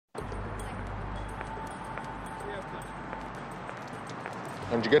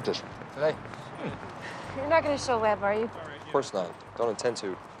When'd you get this? Today. You're not gonna show Webb, are you? Of course not. Don't intend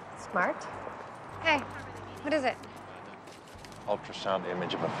to. Smart. Hey, what is it? Ultrasound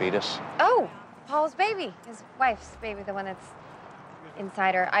image of a fetus. Oh, Paul's baby. His wife's baby, the one that's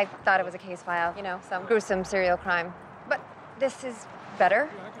inside her. I thought it was a case file, you know, some gruesome serial crime. But this is better.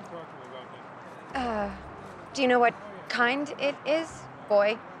 Do you know what kind it is?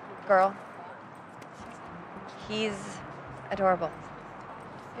 Boy, girl? He's adorable.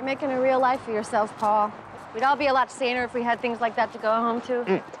 You're making a real life for yourself, Paul. We'd all be a lot saner if we had things like that to go home to.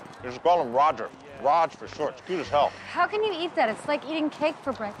 You just call him Roger. Raj for short. It's cute as hell. How can you eat that? It's like eating cake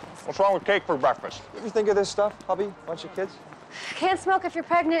for breakfast. What's wrong with cake for breakfast? You ever think of this stuff, hubby? Bunch of kids? Can't smoke if you're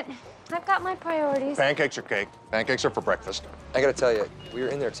pregnant. I've got my priorities. Pancakes are cake. Pancakes are for breakfast. I gotta tell you, we were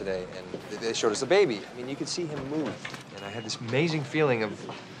in there today, and they showed us a baby. I mean, you could see him move, and I had this amazing feeling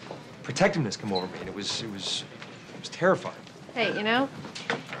of protectiveness come over me, and it was terrifying. Hey, you know,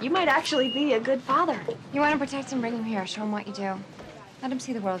 you might actually be a good father. You want to protect him, bring him here. Show him what you do. Let him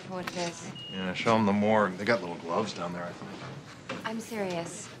see the world for what it is. Yeah, show them the morgue. They got little gloves down there, I think. I'm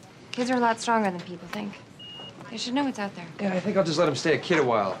serious. Kids are a lot stronger than people think. They should know what's out there. Yeah, I think I'll just let him stay a kid a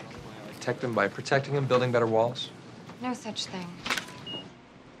while. Protect him by protecting him, building better walls. No such thing.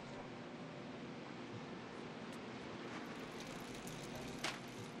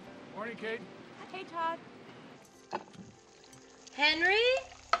 Morning, Kate. Hey, Todd. Henry?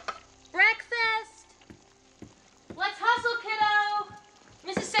 Breakfast! Let's hustle, kiddo!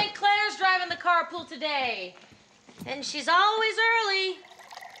 Mrs. St. Clair's driving the carpool today. And she's always early.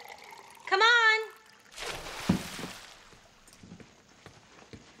 Come on.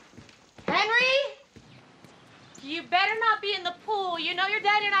 Henry? You better not be in the pool. You know your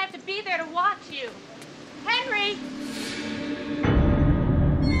daddy and I have to be there to watch you. Henry!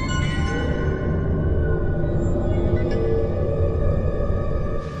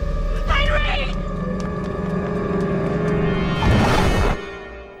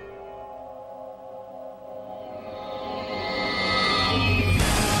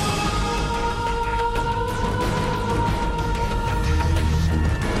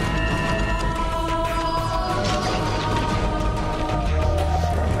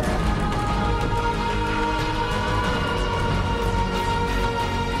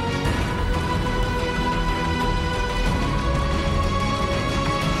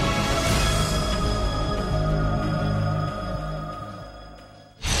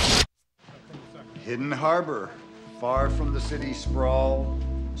 Hidden harbor, far from the city sprawl,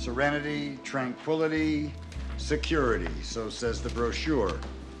 serenity, tranquility, security, so says the brochure.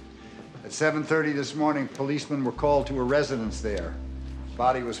 At 7:30 this morning, policemen were called to a residence there.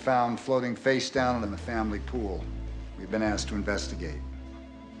 Body was found floating face down in the family pool. We've been asked to investigate.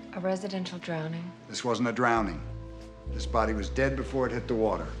 A residential drowning. This wasn't a drowning. This body was dead before it hit the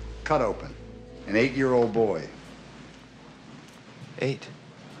water, cut open. An 8-year-old boy. 8.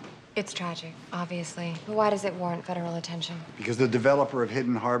 It's tragic, obviously. But why does it warrant federal attention? Because the developer of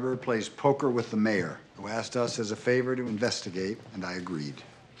Hidden Harbor plays poker with the mayor, who asked us as a favor to investigate, and I agreed.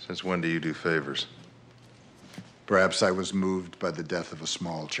 Since when do you do favors? Perhaps I was moved by the death of a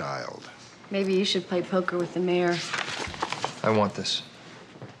small child. Maybe you should play poker with the mayor. I want this.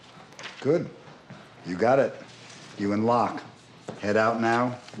 Good. You got it. You and Locke. Head out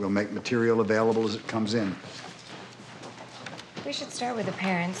now. We'll make material available as it comes in. We should start with the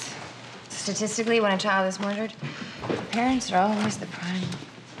parents. Statistically, when a child is murdered, the parents are always the prime.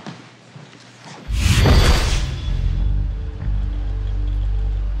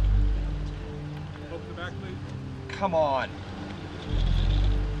 Open the back, please. Come on.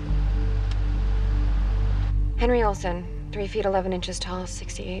 Henry Olson, 3 feet 11 inches tall,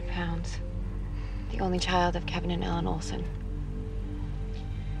 68 pounds. The only child of Kevin and Ellen Olson.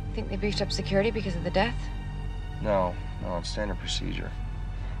 Think they beefed up security because of the death? No, it's standard procedure.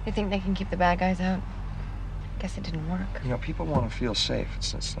 They think they can keep the bad guys out? Guess it didn't work. You know, people want to feel safe.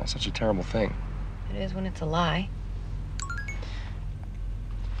 It's not such a terrible thing. It is when it's a lie.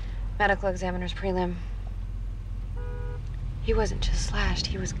 Medical examiner's prelim. He wasn't just slashed,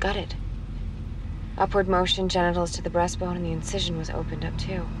 he was gutted. Upward motion, genitals to the breastbone, and the incision was opened up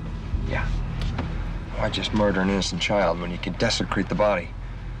too. Yeah. Why just murder an innocent child when you can desecrate the body?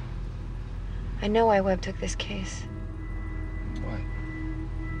 I know why Webb took this case. Why?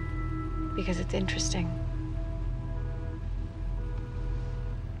 Because it's interesting.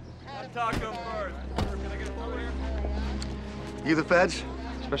 Talk to him first. Can I get a photo here? You the feds?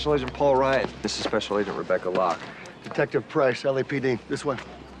 Special Agent Paul Ryan. This is Special Agent Rebecca Locke. Detective Price, LAPD. This way.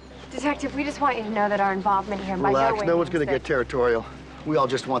 Detective, we just want you to know that our involvement here by Relax, no one's gonna means get territorial. We all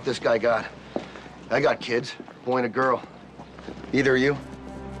just want this guy got. I got kids, a boy and a girl. Either of you?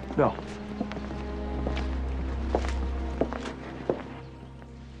 No.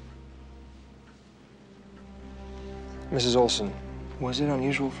 Mrs. Olson, was it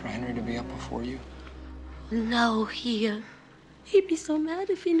unusual for Henry to be up before you? No, he'd be so mad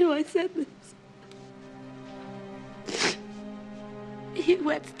if he knew I said this. He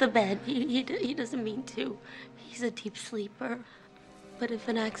wets the bed. He doesn't mean to. He's a deep sleeper. But if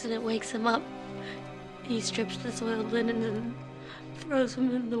an accident wakes him up, he strips the soiled linens and throws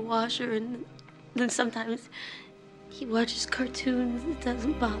them in the washer, and then sometimes he watches cartoons. It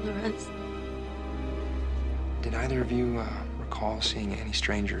doesn't bother us. Did either of you recall seeing any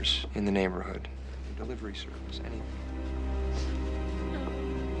strangers in the neighborhood? The delivery service, anything?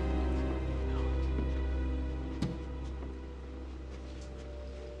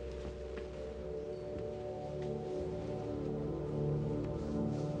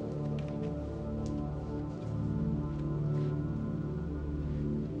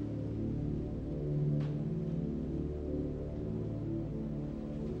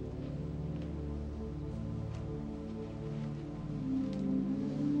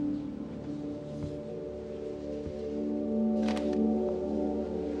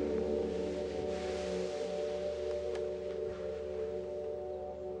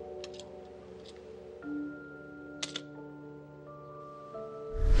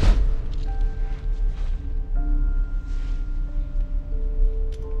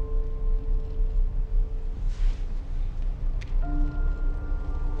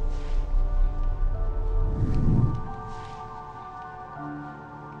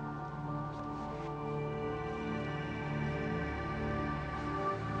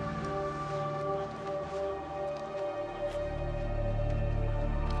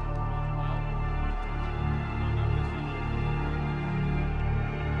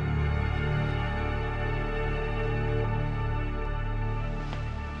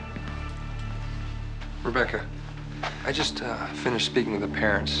 Rebecca, I just finished speaking with the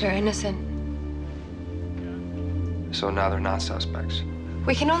parents. They're innocent. So now they're not suspects.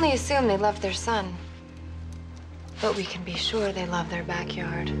 We can only assume they loved their son. But we can be sure they love their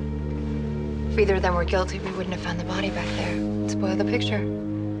backyard. If either of them were guilty, we wouldn't have found the body back there. It'd spoil the picture.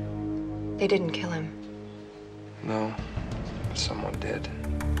 They didn't kill him. No, but someone did.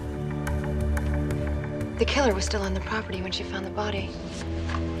 The killer was still on the property when she found the body.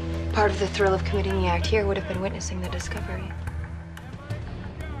 Part of the thrill of committing the act here would have been witnessing the discovery.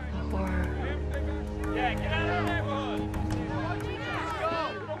 The horror. Yeah, get out of the neighborhood.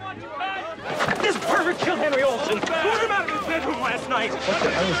 This pervert killed Henry Olson. Threw him out of his bedroom last night. What the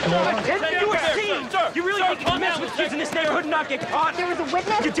hell is going on? You a scene! You really think you can mess with kids in this neighborhood and not get caught? There was a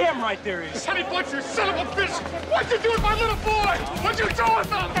witness? You're damn right there is. Sonny Butcher, son of a bitch! What'd you do with my little boy? What'd you do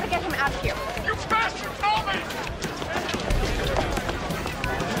with him? Gotta get him out of here. You bastard, tell me!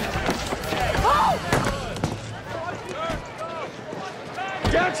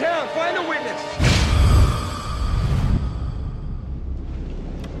 Downtown, find a witness.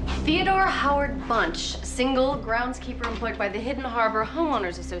 Theodore Howard Bunch, single, groundskeeper employed by the Hidden Harbor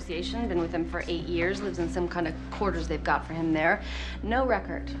Homeowners Association. Been with him for 8 years, lives in some kind of quarters they've got for him there. No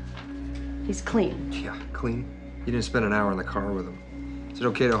record. He's clean. Yeah, clean. You didn't spend an hour in the car with him. Is it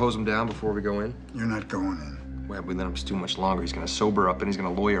okay to hose him down before we go in? You're not going in. Well, we let him too much longer. He's gonna sober up and he's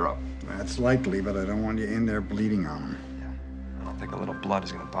gonna lawyer up. That's likely, but I don't want you in there bleeding on him. I don't think a little blood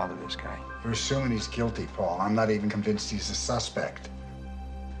is gonna bother this guy. We're assuming he's guilty, Paul. I'm not even convinced he's a suspect.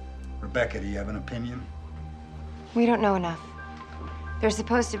 Rebecca, do you have an opinion? We don't know enough. There's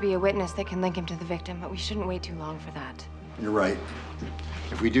supposed to be a witness that can link him to the victim, but we shouldn't wait too long for that. You're right.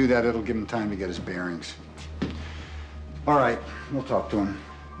 If we do that, it'll give him time to get his bearings. All right, we'll talk to him.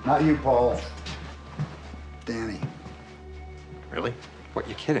 Not you, Paul. Danny. Really? What,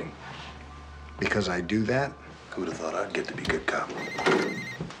 you kidding? Because I do that? Who'd have thought I'd get to be good cop?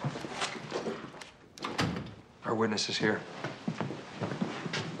 Our witness is here.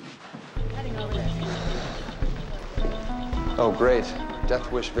 Oh, great.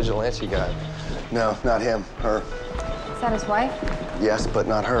 Death Wish vigilante guy. No, not him. Her. Is that his wife? Yes, but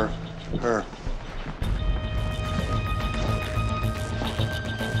not her. Her.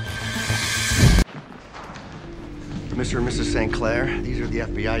 Mr. and Mrs. St. Clair, these are the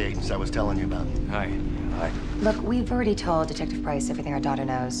FBI agents I was telling you about. Hi. Hi. Look, we've already told Detective Price everything our daughter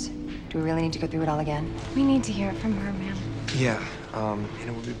knows. Do we really need to go through it all again? We need to hear it from her, ma'am. Yeah, and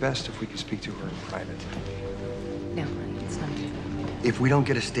it would be best if we could speak to her in private. No, it's not. If we don't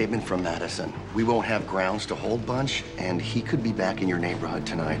get a statement from Madison, we won't have grounds to hold Bunch, and he could be back in your neighborhood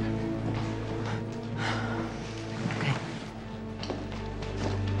tonight. Okay.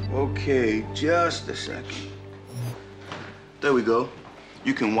 Okay, just a second. There we go.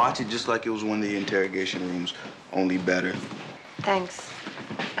 You can watch it just like it was one of the interrogation rooms, only better. Thanks.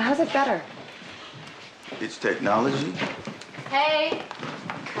 How's it better? It's technology. Hey,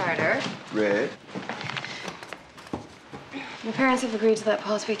 Carter. Red. My parents have agreed to let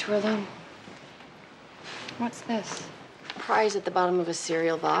Paul speak to her alone. What's this? Prize at the bottom of a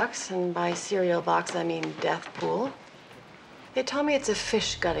cereal box, and by cereal box I mean death pool. They tell me it's a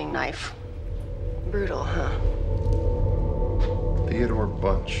fish gutting knife. Brutal, huh? Theodore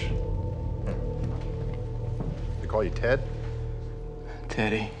Bunch. They call you Ted?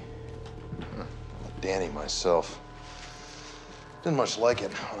 Teddy. Danny, myself. Didn't much like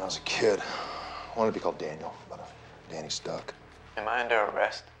it when I was a kid. I wanted to be called Daniel, but Danny stuck. Am I under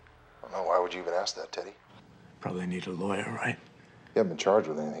arrest? I don't know. Why would you even ask that, Teddy? Probably need a lawyer, right? You haven't been charged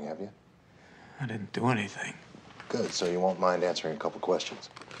with anything, have you? I didn't do anything. Good, so you won't mind answering a couple questions.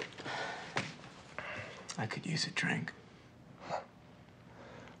 I could use a drink.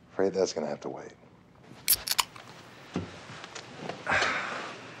 Afraid that's gonna have to wait.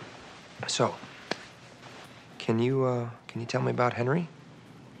 So, can you tell me about Henry?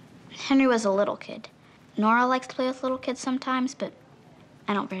 Henry was a little kid. Nora likes to play with little kids sometimes, but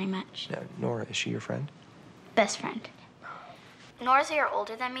I don't very much. Yeah, Nora, is she your friend? Best friend. Nora's a year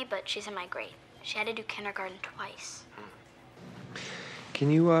older than me, but she's in my grade. She had to do kindergarten twice. Can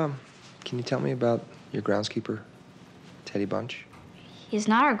you tell me about your groundskeeper, Teddy Bunch? He's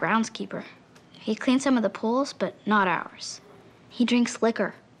not our groundskeeper. He cleans some of the pools, but not ours. He drinks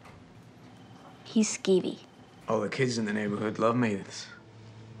liquor. He's skeevy. All the kids in the neighborhood love me.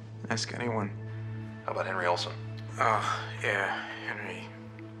 Ask anyone. How about Henry Olsen? Oh, yeah, Henry.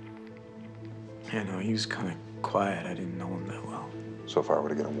 Yeah, no, he was kind of quiet. I didn't know him that well. So if I were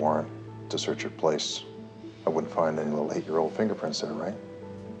to get a warrant to search your place, I wouldn't find any little 8-year-old fingerprints there, right?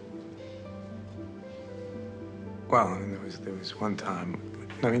 Well, I mean, there was one time.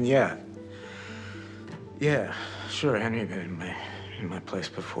 I mean, yeah. Yeah, sure. Henry had been in my place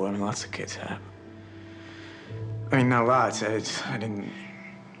before. I mean, lots of kids have. I mean, not lots. I didn't.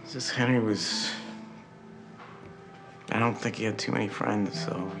 It's just Henry was. I don't think he had too many friends,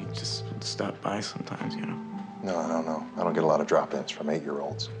 so he just would stop by sometimes, you know. No. I don't get a lot of drop-ins from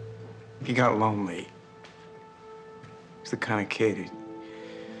 8-year-olds. He got lonely. He's the kind of kid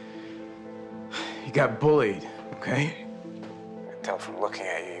he got bullied, okay? I can tell from looking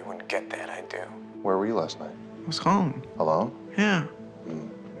at you, you wouldn't get that, I do. Where were you last night? I was home. Alone? Yeah.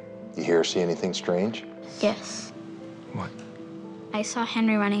 You hear or see anything strange? Yes. What? I saw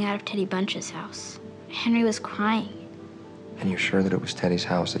Henry running out of Teddy Bunch's house. Henry was crying. And you're sure that it was Teddy's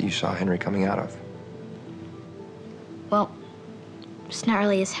house that you saw Henry coming out of? Well, it's not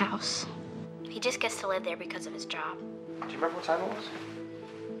really his house. He just gets to live there because of his job. Do you remember what time it was?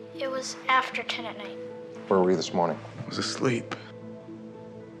 It was after 10 at night. Where were you this morning? I was asleep.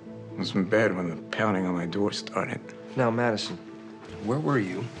 I was in bed when the pounding on my door started. Now, Madison, where were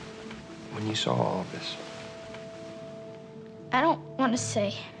you when you saw all of this? I don't want to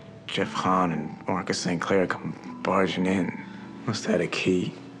say. Jeff Hahn and Marcus St. Clair come barging in. Must have had a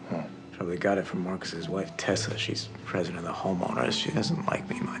key. Probably got it from Marcus's wife, Tessa. She's president of the homeowners. She doesn't like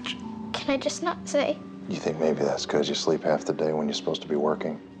me much. Can I just not say? You think maybe that's because you sleep half the day when you're supposed to be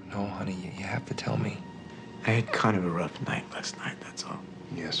working? No, honey, you have to tell me. I had kind of a rough night last night, that's all.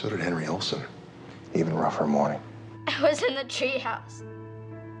 Yeah, so did Henry Olsen. Even rougher morning. I was in the treehouse.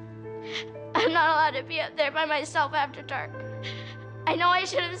 I'm not allowed to be up there by myself after dark. I know I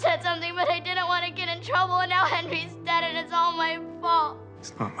should have said something, but I didn't want to get in trouble, and now Henry's dead, and it's all my fault.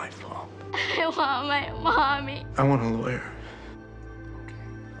 It's not my fault. I want my mommy. I want a lawyer.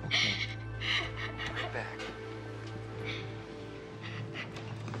 Okay. Right back.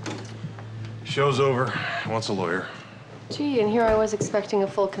 Show's over. Wants a lawyer. Gee, and here I was expecting a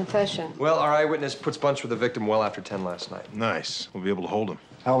full confession. Well, our eyewitness puts Bunch with the victim well after 10 last night. Nice. We'll be able to hold him.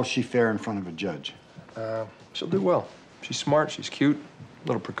 How will she fare in front of a judge? She'll do well. She's smart, she's cute, a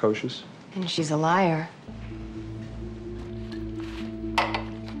little precocious. And she's a liar.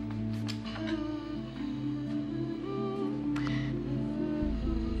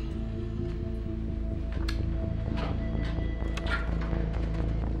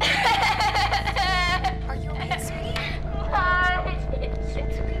 Are you okay, sweetie?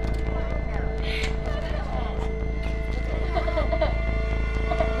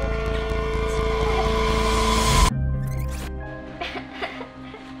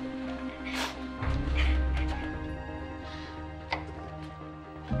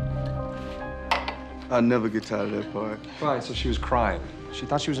 I'll never get tired of that part. Fine, so she was crying. She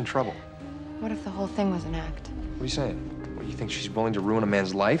thought she was in trouble. What if the whole thing was an act? What are you saying? What, you think she's willing to ruin a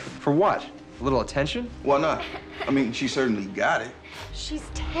man's life? For what? A little attention? Why not? I mean, she certainly got it. She's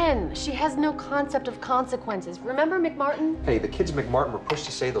 10. She has no concept of consequences. Remember McMartin? Hey, the kids at McMartin were pushed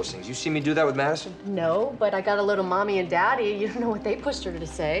to say those things. You see me do that with Madison? No, but I got a little mommy and daddy. You don't know what they pushed her to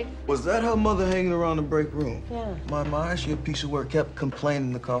say. Was that her mother hanging around the break room? Yeah. My she a piece of work, kept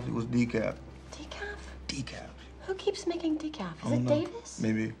complaining the coffee was decaf. Decaf? Decaf. Who keeps making decaf? Is it know. Davis?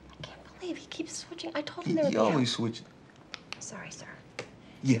 Maybe. I can't believe he keeps switching. I told him they were He bad. always switches. Sorry, sir.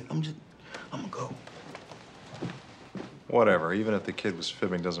 Yeah, I'm gonna go. Whatever. Even if the kid was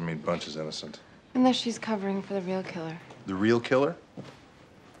fibbing, doesn't mean Bunch is innocent. Unless she's covering for the real killer. The real killer?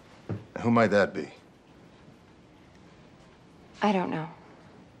 Who might that be? I don't know.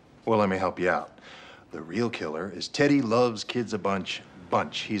 Well, let me help you out. The real killer is Teddy Loves Kids a Bunch.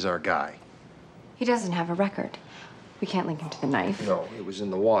 Bunch. He's our guy. He doesn't have a record. We can't link him to the knife. No, it was in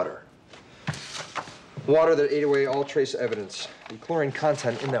the water. Water that ate away all trace evidence. The chlorine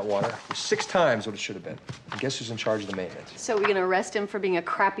content in that water was 6 times what it should have been. And guess who's in charge of the maintenance? So we're gonna arrest him for being a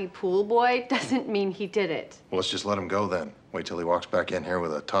crappy pool boy? Doesn't mean he did it. Well, let's just let him go then. Wait till he walks back in here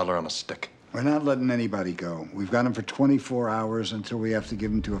with a toddler on a stick. We're not letting anybody go. We've got him for 24 hours until we have to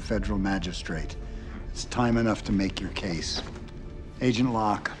give him to a federal magistrate. It's time enough to make your case. Agent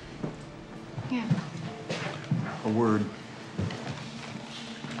Locke. Yeah. A word.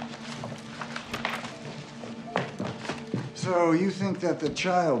 So you think that the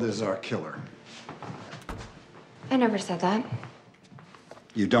child is our killer? I never said that.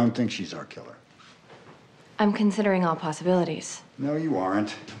 You don't think she's our killer? I'm considering all possibilities. No, you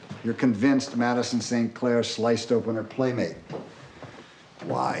aren't. You're convinced Madison St. Clair sliced open her playmate.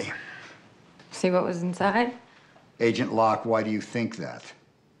 Why? See what was inside? Agent Locke, why do you think that?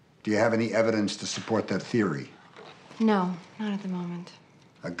 Do you have any evidence to support that theory? No, not at the moment.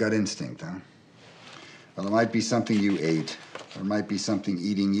 A gut instinct, huh? Well, it might be something you ate, or it might be something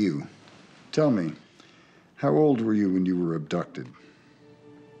eating you. Tell me, how old were you when you were abducted?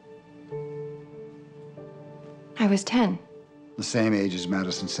 I was 10. The same age as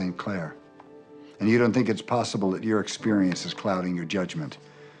Madison St. Clair. And you don't think it's possible that your experience is clouding your judgment?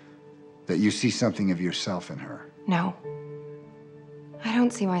 That you see something of yourself in her? No. I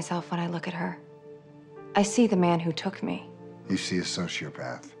don't see myself when I look at her. I see the man who took me. You see a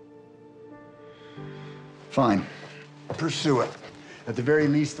sociopath. Fine. Pursue it. At the very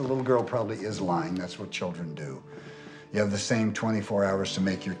least, the little girl probably is lying. That's what children do. You have the same 24 hours to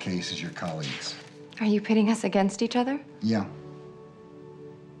make your case as your colleagues. Are you pitting us against each other? Yeah.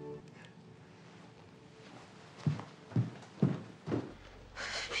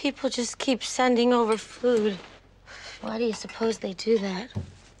 People just keep sending over food. Why do you suppose they do that?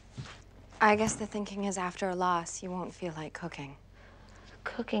 I guess the thinking is after a loss, you won't feel like cooking.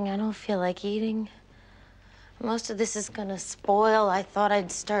 Cooking, I don't feel like eating. Most of this is gonna spoil. I thought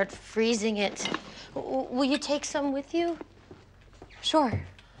I'd start freezing it. Will you take some with you? Sure.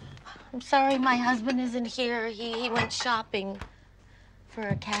 I'm sorry my husband isn't here. He went shopping for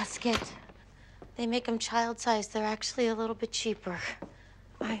a casket. They make them child-sized. They're actually a little bit cheaper.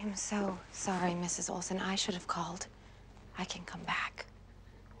 I am so sorry, Mrs. Olson. I should have called. I can come back.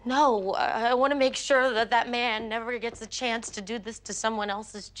 No, I want to make sure that that man never gets a chance to do this to someone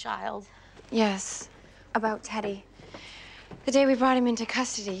else's child. Yes, about Teddy. The day we brought him into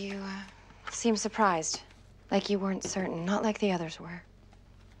custody, you seemed surprised. Like you weren't certain, not like the others were.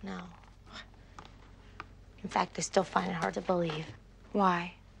 No. In fact, I still find it hard to believe.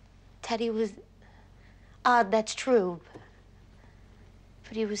 Why? Teddy was odd, that's true.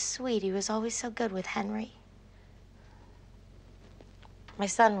 But he was sweet. He was always so good with Henry. My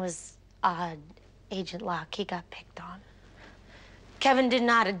son was odd, Agent Locke. He got picked on. Kevin didn't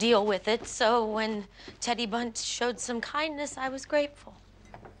know how to deal with it, so when Teddy Bunch showed some kindness, I was grateful.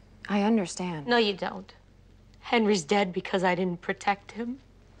 I understand. No, you don't. Henry's dead because I didn't protect him.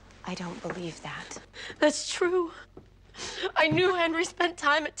 I don't believe that. That's true. I knew Henry spent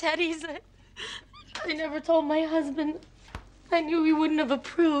time at Teddy's. I never told my husband. I knew he wouldn't have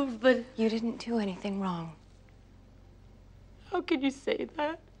approved, but... You didn't do anything wrong. How can you say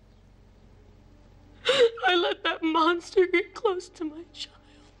that? I let that monster get close to my child.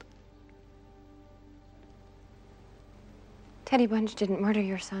 Teddy Bunch didn't murder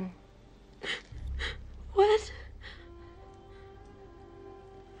your son. What?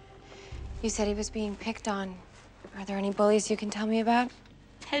 You said he was being picked on. Are there any bullies you can tell me about?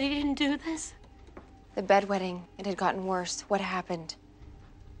 Teddy didn't do this. The bedwetting, it had gotten worse. What happened?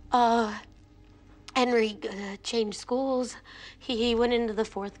 Henry changed schools. He went into the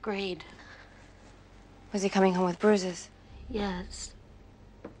 4th grade. Was he coming home with bruises? Yes.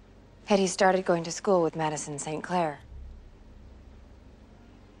 Had he started going to school with Madison St. Clair?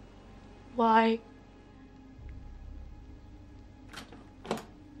 Why?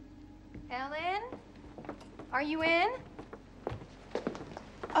 Ellen? Are you in?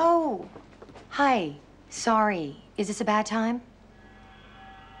 Oh, hi. Sorry. Is this a bad time?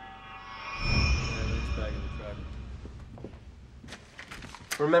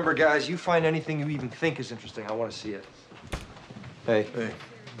 Remember, guys, you find anything you even think is interesting, I want to see it. Hey. Hey,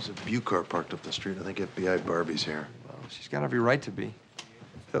 there's a Buick car parked up the street. I think FBI Barbie's here. Well, she's got every right to be.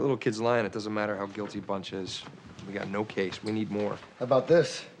 If that little kid's lying, it doesn't matter how guilty Bunch is. We got no case. We need more. How about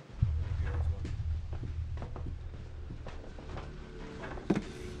this?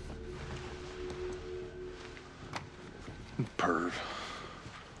 Perv.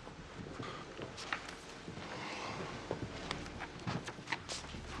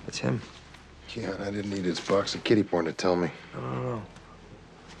 It's him. Yeah, I didn't need his box of kitty porn to tell me. No.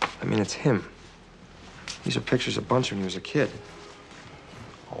 I mean, it's him. These are pictures of Bunch when he was a kid.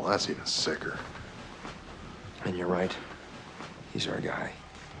 Oh, that's even sicker. And you're right. He's our guy.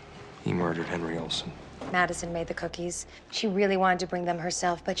 He murdered Henry Olsen. Madison made the cookies. She really wanted to bring them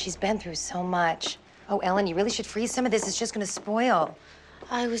herself, but she's been through so much. Oh, Ellen, you really should freeze some of this. It's just gonna spoil.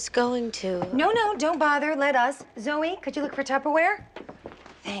 I was going to. No, don't bother. Let us. Zoe, could you look for Tupperware?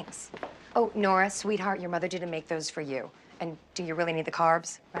 Thanks. Oh, Nora, sweetheart, your mother didn't make those for you. And do you really need the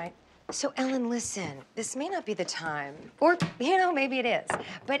carbs, right? So, Ellen, listen, this may not be the time, or, maybe it is,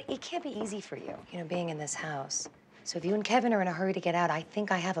 but it can't be easy for you, being in this house. So if you and Kevin are in a hurry to get out, I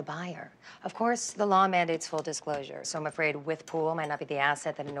think I have a buyer. Of course, the law mandates full disclosure, so I'm afraid with pool might not be the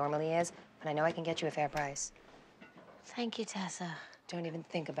asset that it normally is, but I know I can get you a fair price. Thank you, Tessa. Don't even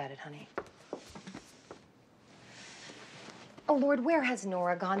think about it, honey. Oh, Lord, where has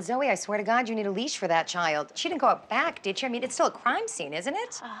Nora gone? Zoe, I swear to God, you need a leash for that child. She didn't go out back, did she? I mean, it's still a crime scene, isn't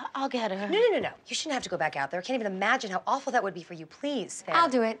it? I'll get her. No. You shouldn't have to go back out there. I can't even imagine how awful that would be for you. Please, Fair. I'll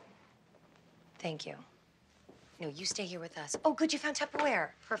do it. Thank you. No, you stay here with us. Oh, good, you found Tupperware.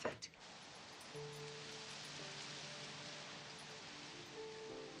 Perfect.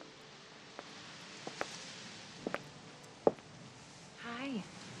 Hi.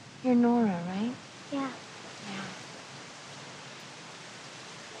 You're Nora, right? Yeah. Yeah.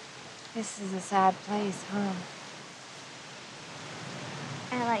 This is a sad place, huh?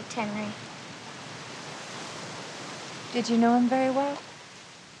 I liked Henry. Did you know him very well?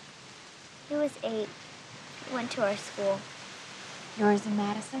 He was 8. He went to our school. Yours and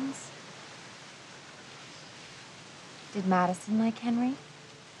Madison's? Did Madison like Henry?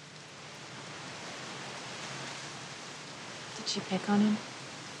 Did she pick on him?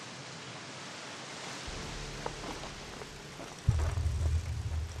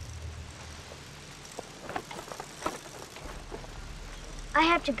 I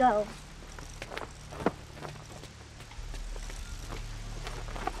have to go.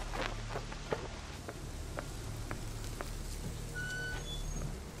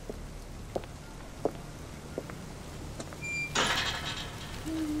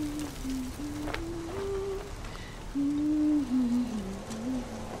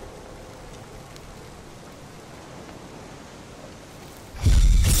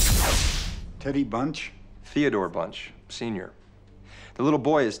 Teddy Bunch? Theodore Bunch, Sr. The little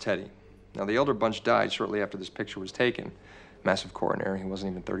boy is Teddy. Now, the elder Bunch died shortly after this picture was taken. Massive coronary, he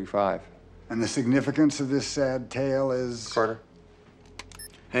wasn't even 35. And the significance of this sad tale is? Carter?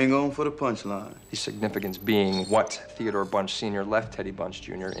 Hang on for the punchline. The significance being what Theodore Bunch Sr. left Teddy Bunch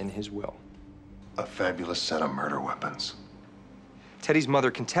Jr. in his will. A fabulous set of murder weapons. Teddy's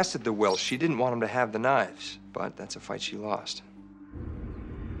mother contested the will. She didn't want him to have the knives, but that's a fight she lost.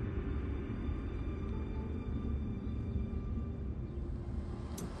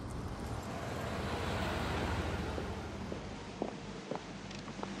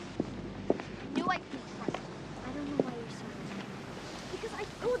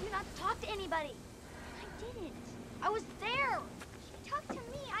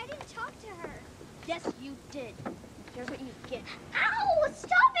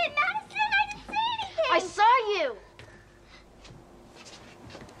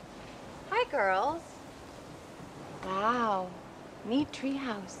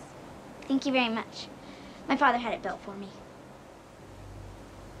 Thank you very much. My father had it built for me.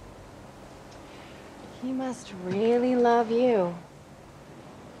 He must really love you.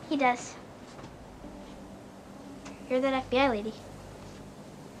 He does. You're that FBI lady.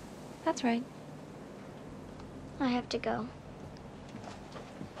 That's right. I have to go.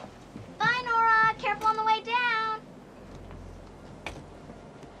 Bye, Nora. Careful on the way down.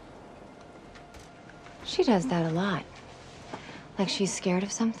 She does that a lot. Like she's scared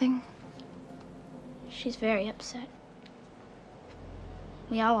of something. She's very upset.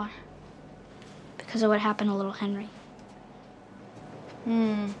 We all are. because of what happened to little Henry.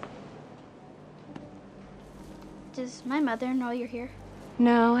 Does my mother know you're here?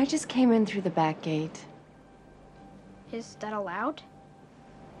 No, I just came in through the back gate. Is that allowed?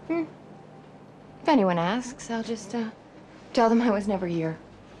 If anyone asks, I'll just tell them I was never here.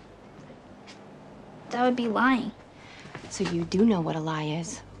 That would be lying. So you do know what a lie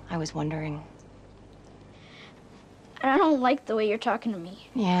is? I was wondering. I don't like the way you're talking to me.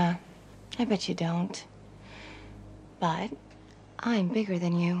 Yeah, I bet you don't. But I'm bigger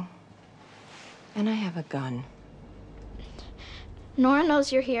than you. And I have a gun. Nora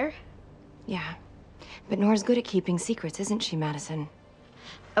knows you're here. Yeah, but Nora's good at keeping secrets, isn't she, Madison?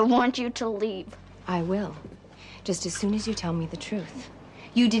 I want you to leave. I will. Just as soon as you tell me the truth.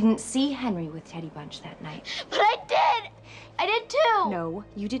 You didn't see Henry with Teddy Bunch that night. But I did! I did too! No,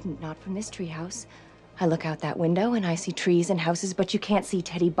 you didn't. Not from this treehouse. I look out that window and I see trees and houses, but you can't see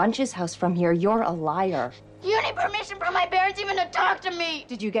Teddy Bunch's house from here. You're a liar. You need permission from my parents even to talk to me!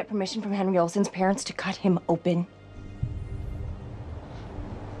 Did you get permission from Henry Olsen's parents to cut him open?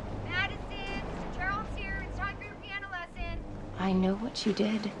 Madison, Mr. Gerald's here. It's time for your piano lesson. I know what you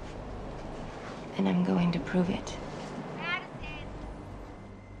did. And I'm going to prove it. Madison.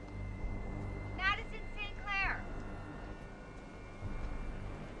 Madison St. Clair.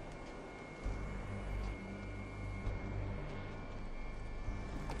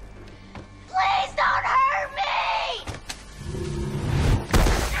 Please don't hurt me!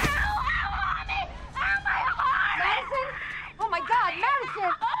 Ow, Mommy! Ow, my heart! Madison? Oh my God,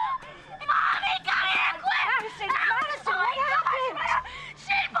 Madison! Mommy, come here, quick! Madison, Madison, what happened?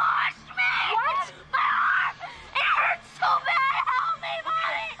 She pushed me! What? My arm! It hurts so bad! Help me,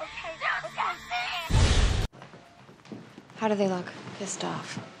 Mommy! Do something! How do they look? Pissed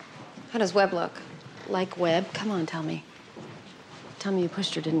off. How does Webb look? Like Webb? Come on, tell me. Tell me you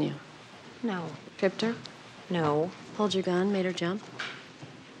pushed her, didn't you? No. Tripped her? No. Pulled your gun, made her jump?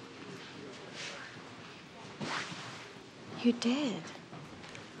 You did.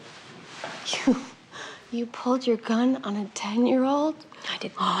 You pulled your gun on a 10-year-old? I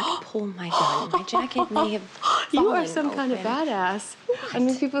did not pull my gun. My jacket may have You are fallen some kind of open. badass. I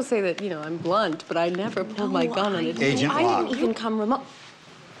mean, people say that, I'm blunt, but I never pulled my gun on a 10-year-old. Agent I Locke. didn't even come remote.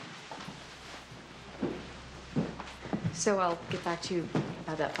 So I'll get back to you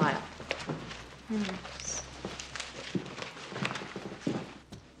about that file.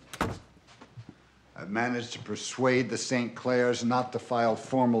 I've managed to persuade the St. Clairs not to file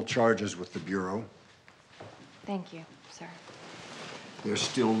formal charges with the Bureau. Thank you, sir. They're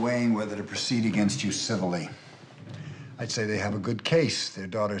still weighing whether to proceed against you civilly. I'd say they have a good case. Their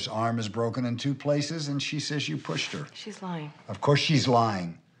daughter's arm is broken in 2 places, and she says you pushed her. She's lying. Of course she's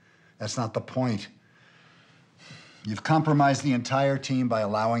lying. That's not the point. You've compromised the entire team by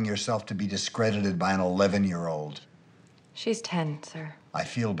allowing yourself to be discredited by an 11-year-old. She's 10, sir. I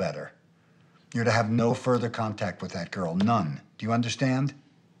feel better. You're to have no further contact with that girl. None. Do you understand?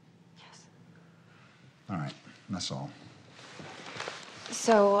 Yes. All right. That's all.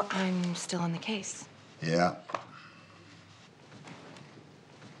 So I'm still on the case. Yeah.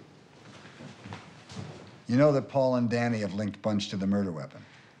 You know that Paul and Danny have linked Bunch to the murder weapon?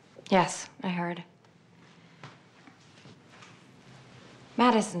 Yes, I heard.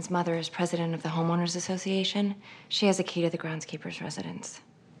 Madison's mother is president of the Homeowners Association. She has a key to the groundskeeper's residence.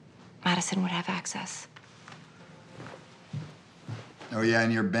 Madison would have access. Oh, yeah,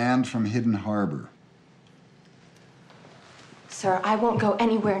 and you're banned from Hidden Harbor. Sir, I won't go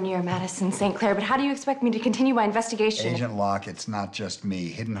anywhere near Madison St. Clair, but how do you expect me to continue my investigation? Agent Locke, it's not just me.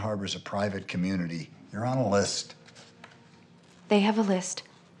 Hidden Harbor's a private community. You're on a list. They have a list.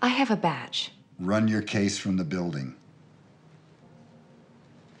 I have a badge. Run your case from the building.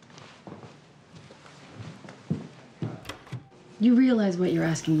 You realize what you're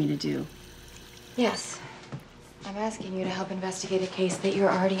asking me to do? Yes. I'm asking you to help investigate a case that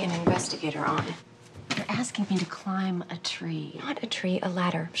you're already an investigator on. You're asking me to climb a tree. Not a tree, a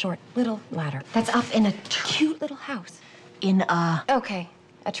ladder. Short, little ladder. That's up in a cute little house. In a... Okay,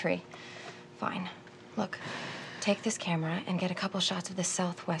 a tree. Fine. Look, take this camera and get a couple shots of the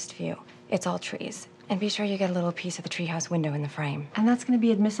southwest view. It's all trees. And be sure you get a little piece of the treehouse window in the frame. And that's going to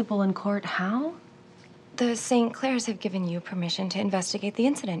be admissible in court how? The St. Clairs have given you permission to investigate the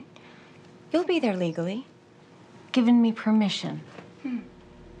incident. You'll be there legally. Given me permission?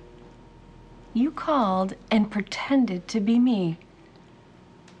 You called and pretended to be me.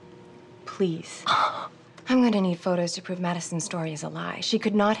 Please. I'm going to need photos to prove Madison's story is a lie. She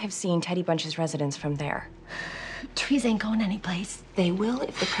could not have seen Teddy Bunch's residence from there. Trees ain't going anyplace. They will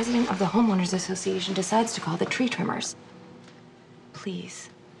if the president of the Homeowners Association decides to call the tree trimmers. Please.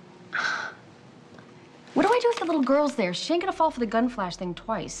 What do I do with the little girls there? She ain't gonna fall for the gun flash thing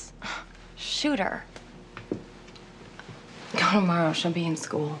twice. Shoot her. Tomorrow she'll be in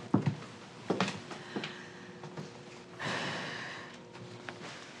school.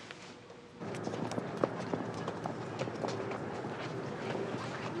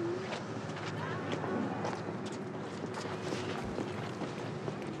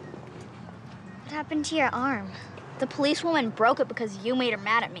 What happened to your arm? The policewoman broke it because you made her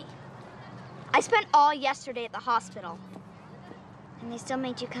mad at me. I spent all yesterday at the hospital. And they still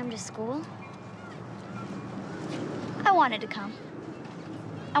made you come to school? I wanted to come.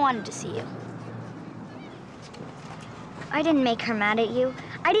 I wanted to see you. I didn't make her mad at you.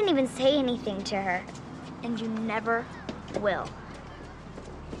 I didn't even say anything to her. And you never will.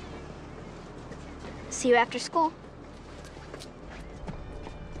 See you after school.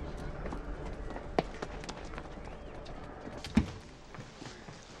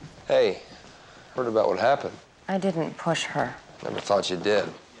 Hey, heard about what happened. I didn't push her. Never thought you did.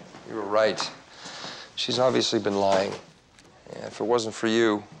 You were right. She's obviously been lying. And if it wasn't for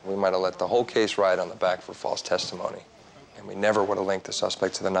you, we might have let the whole case ride on the back for false testimony. And we never would have linked the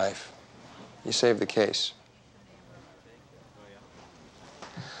suspect to the knife. You saved the case.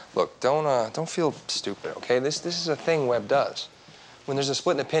 Look, don't feel stupid, okay? This is a thing Webb does. When there's a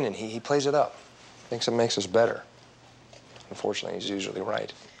split in opinion, he plays it up. Thinks it makes us better. Unfortunately, he's usually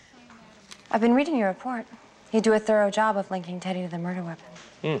right. I've been reading your report. You do a thorough job of linking Teddy to the murder weapon.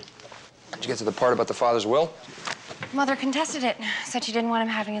 Did you get to the part about the father's will? Mother contested it. Said she didn't want him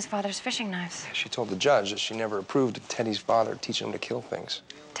having his father's fishing knives. She told the judge that she never approved of Teddy's father teaching him to kill things.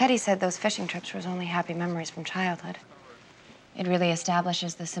 Teddy said those fishing trips were only happy memories from childhood. It really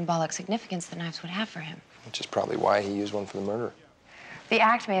establishes the symbolic significance the knives would have for him. Which is probably why he used one for the murder. The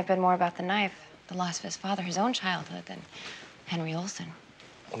act may have been more about the knife, the loss of his father, his own childhood, than Henry Olsen.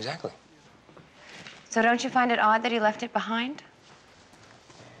 Exactly. So don't you find it odd that he left it behind?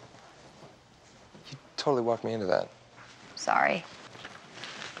 You totally walked me into that. Sorry.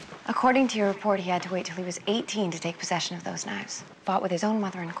 According to your report, he had to wait till he was 18 to take possession of those knives. Fought with his own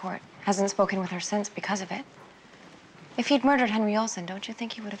mother in court. Hasn't spoken with her since because of it. If he'd murdered Henry Olsen, don't you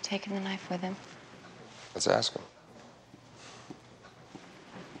think he would have taken the knife with him? Let's ask him.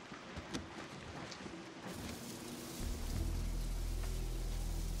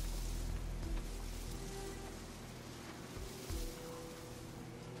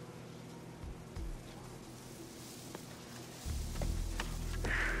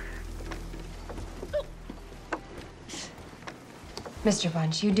 Mr.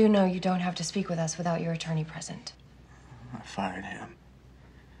 Bunch, you do know you don't have to speak with us without your attorney present. I fired him.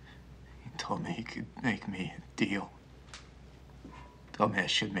 He told me he could make me a deal. Told me I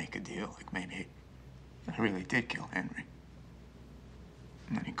should make a deal, like maybe I really did kill Henry.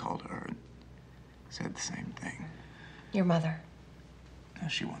 And then he called her and said the same thing. Your mother. Now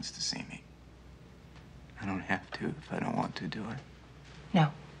she wants to see me. I don't have to if I don't want to, do I?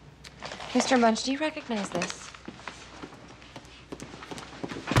 No. Mr. Bunch, do you recognize this?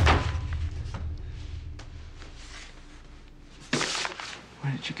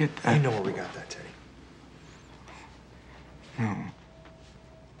 Where did you get that? You know where we got that, Teddy. No.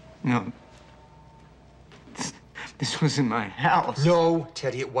 No. This was in my house. No,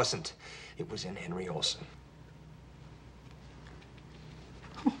 Teddy, it wasn't. It was in Henry Olsen.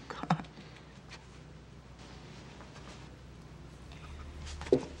 Oh, God.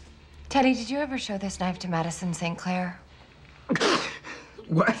 Teddy, did you ever show this knife to Madison St. Clair?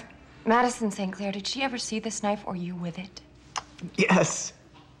 What? Madison St. Clair, did she ever see this knife or you with it? Yes.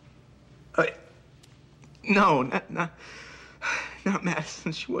 No, not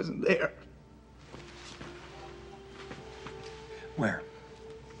Madison. She wasn't there. Where?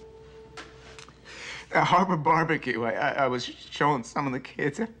 At Harbor Barbecue. I was showing some of the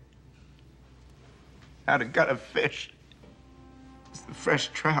kids how to gut a fish. It's the fresh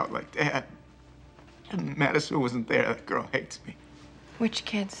trout like that. And Madison wasn't there. That girl hates me. Which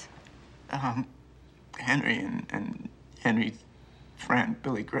kids? Henry and Henry's friend,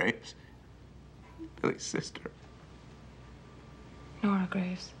 Billy Graves. Billy's sister. Nora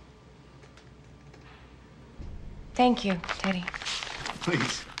Graves. Thank you, Teddy.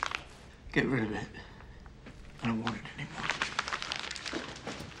 Please, get rid of it. I don't want it anymore.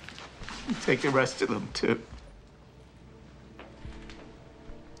 Take the rest of them, too.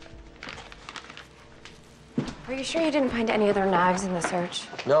 Are you sure you didn't find any other knives in the search?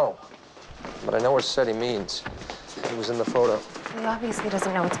 No, but I know what SETI means. It was in the photo. He obviously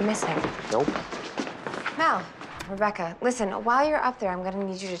doesn't know what's missing. Nope. Mel, Rebecca, listen, while you're up there, I'm gonna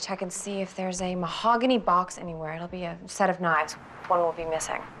need you to check and see if there's a mahogany box anywhere. It'll be a set of knives. One will be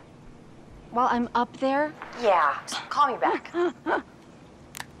missing. while I'm up there? Yeah, call me back.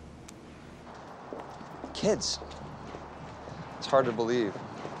 Kids. It's hard to believe.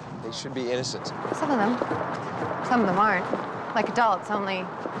 They should be innocent. Some of them. Some of them aren't. Like adults, only,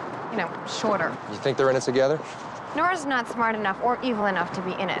 you know, shorter. You think they're in it together? Nora's not smart enough or evil enough to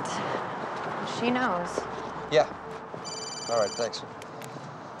be in it. She knows. Yeah. All right, thanks.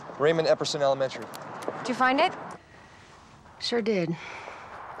 Raymond Epperson Elementary. Did you find it? Sure did.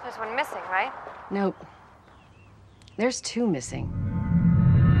 There's one missing, right? Nope. There's 2 missing.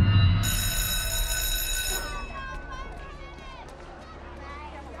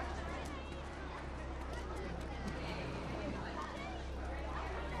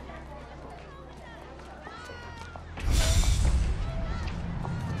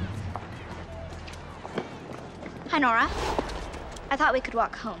 Hi, Nora. I thought we could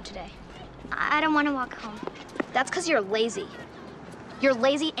walk home today. I don't want to walk home. That's because you're lazy. You're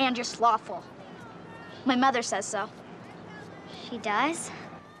lazy and you're slothful. My mother says so. She does?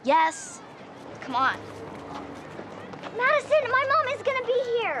 Yes. Come on. Madison, my mom is gonna be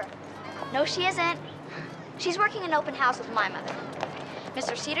here. No, she isn't. She's working an open house with my mother.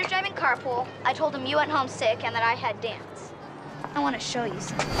 Mr. Cedar's driving carpool. I told him you went home sick and that I had dance. I want to show you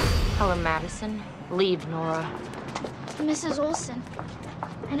something. Hello, Madison. Leave, Nora. Mrs. Olson,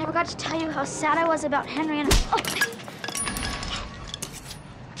 I never got to tell you how sad I was about Henry and... Oh.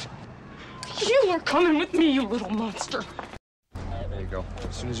 You are coming with me, you little monster. There you go.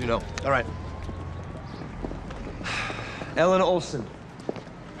 As soon as you know. All right. Ellen Olson.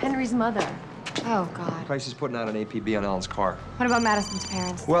 Henry's mother. Oh, God. Price is putting out an APB on Ellen's car. What about Madison's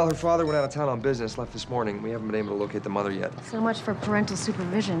parents? Well, her father went out of town on business, left this morning. We haven't been able to locate the mother yet. So much for parental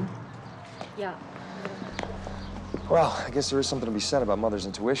supervision. Yeah. Well, I guess there is something to be said about mother's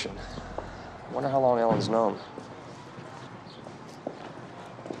intuition. I wonder how long Ellen's known.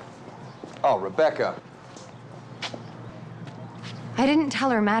 Oh, Rebecca. I didn't tell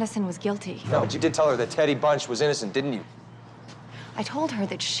her Madison was guilty. No, but you did tell her that Teddy Bunch was innocent, didn't you? I told her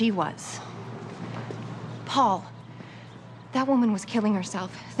that she was. Paul, that woman was killing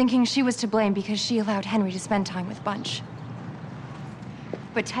herself, thinking she was to blame because she allowed Henry to spend time with Bunch.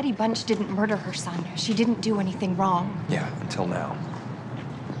 But Teddy Bunch didn't murder her son. She didn't do anything wrong. Yeah, until now.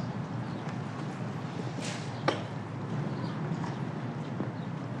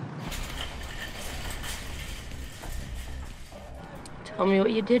 Tell me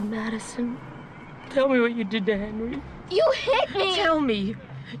what you did, Madison. Tell me what you did to Henry. You hit me! Tell me.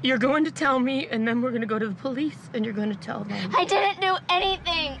 You're going to tell me, and then we're going to go to the police, and you're going to tell them. I didn't do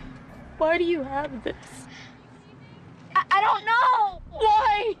anything. Why do you have this? I don't know.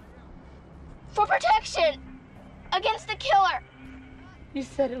 Why? For protection. Against the killer. You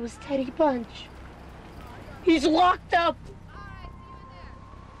said it was Teddy Bunch. He's locked up.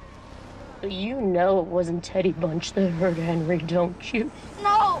 You know it wasn't Teddy Bunch that hurt Henry, don't you?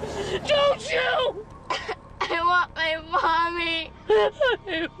 No. Don't you? I want my mommy.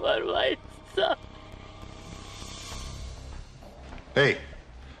 I want my son. Hey,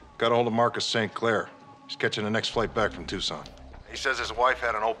 got a hold of Marcus St. Clair. He's catching the next flight back from Tucson. He says his wife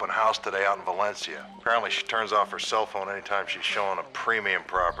had an open house today out in Valencia. Apparently she turns off her cell phone anytime she's showing a premium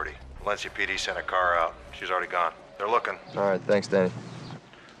property. Valencia PD sent a car out. She's already gone. They're looking. All right, thanks, Danny.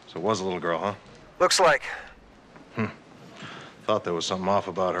 So it was a little girl, huh? Looks like. Thought there was something off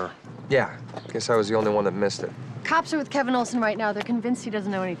about her. Yeah, guess I was the only one that missed it. Cops are with Kevin Olson right now. They're convinced he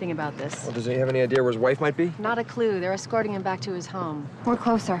doesn't know anything about this. Well, does he have any idea where his wife might be? Not a clue. They're escorting him back to his home. We're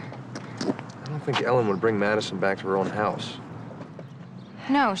closer. I don't think Ellen would bring Madison back to her own house.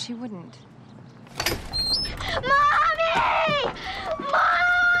 No, she wouldn't. Mommy!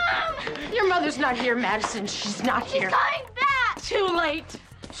 Mom! Your mother's not here, Madison. She's not here. She's coming back! Too late.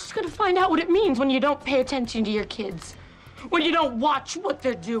 She's gonna find out what it means when you don't pay attention to your kids. When you don't watch what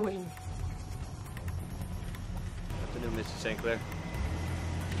they're doing. Good afternoon, Mr. St. Clair.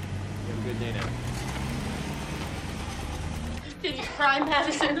 You have a good day now. Did you cry,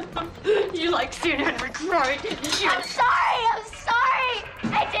 Madison? You like seeing Henry cry, didn't you? I'm sorry! I'm sorry!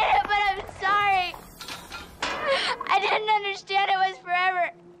 I did it, but I'm sorry! I didn't understand it was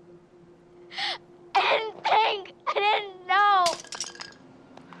forever. I didn't think. I didn't know.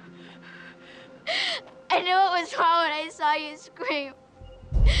 I knew it was wrong when I saw you scream.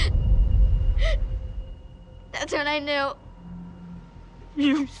 That's when I knew.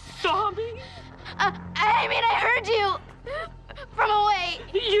 You saw me? I mean, I heard you. From away.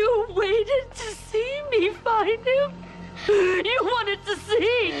 You waited to see me find him? You wanted to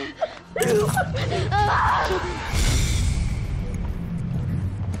see.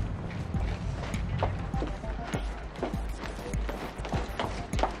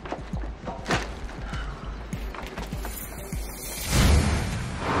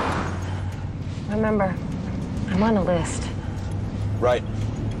 Remember, I'm on a list. Right.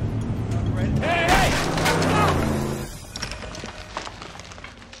 Hey, hey!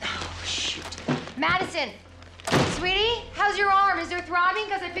 Oh, shoot. Madison! Sweetie, how's your arm? Is there throbbing?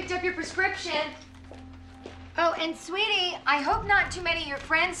 Because I picked up your prescription. Oh, and sweetie, I hope not too many of your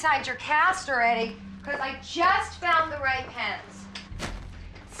friends signed your cast already, because I just found the right pens.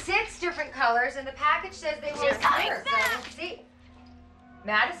 6 different colors, and the package says they were. She's coming back! See,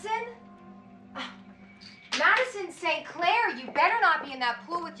 Madison? Madison St. Clair, you better not be in that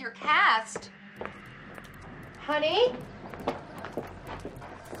pool with your cast. Honey?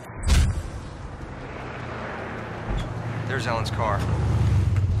 There's Ellen's car.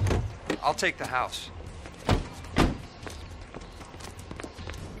 I'll take the house.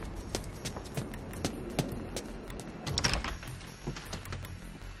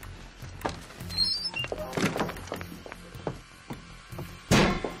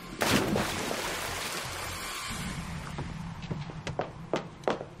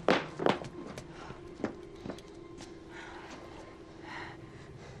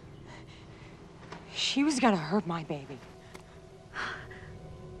 She was gonna hurt my baby.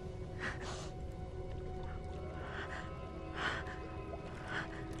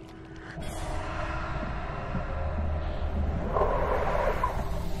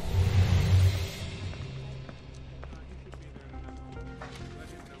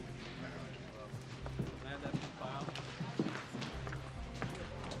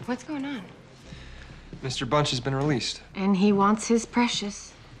 What's going on? Mr. Bunch has been released. And he wants his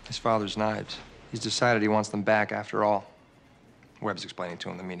precious. His father's knives. He's decided he wants them back after all. Webb's explaining to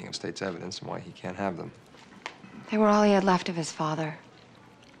him the meaning of state's evidence and why he can't have them. They were all he had left of his father.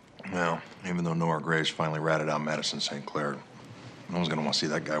 Well, even though Nora Graves finally ratted out Madison St. Clair, no one's gonna want to see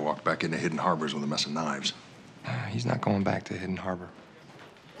that guy walk back into Hidden Harbors with a mess of knives. He's not going back to Hidden Harbor.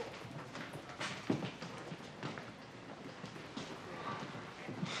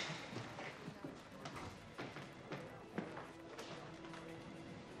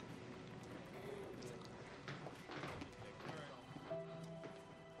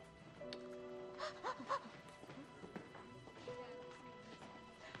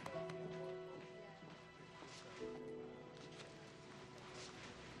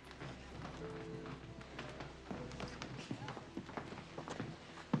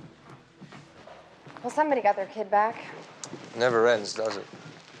 Well, somebody got their kid back. Never ends, does it?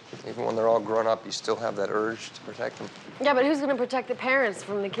 Even when they're all grown up, you still have that urge to protect them. Yeah, but who's gonna protect the parents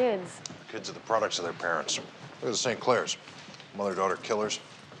from the kids? Kids are the products of their parents. Look at the St. Clairs. Mother-daughter killers.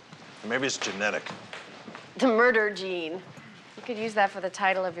 Maybe it's genetic. The murder gene. You could use that for the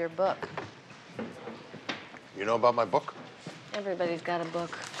title of your book. You know about my book? Everybody's got a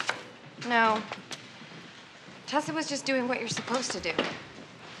book. No. Tessa was just doing what you're supposed to do.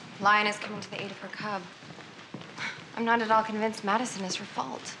 Lioness coming to the aid of her cub. I'm not at all convinced Madison is her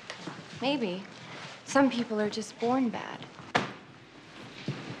fault. Maybe. Some people are just born bad.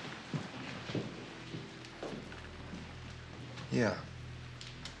 Yeah.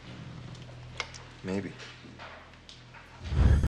 Maybe.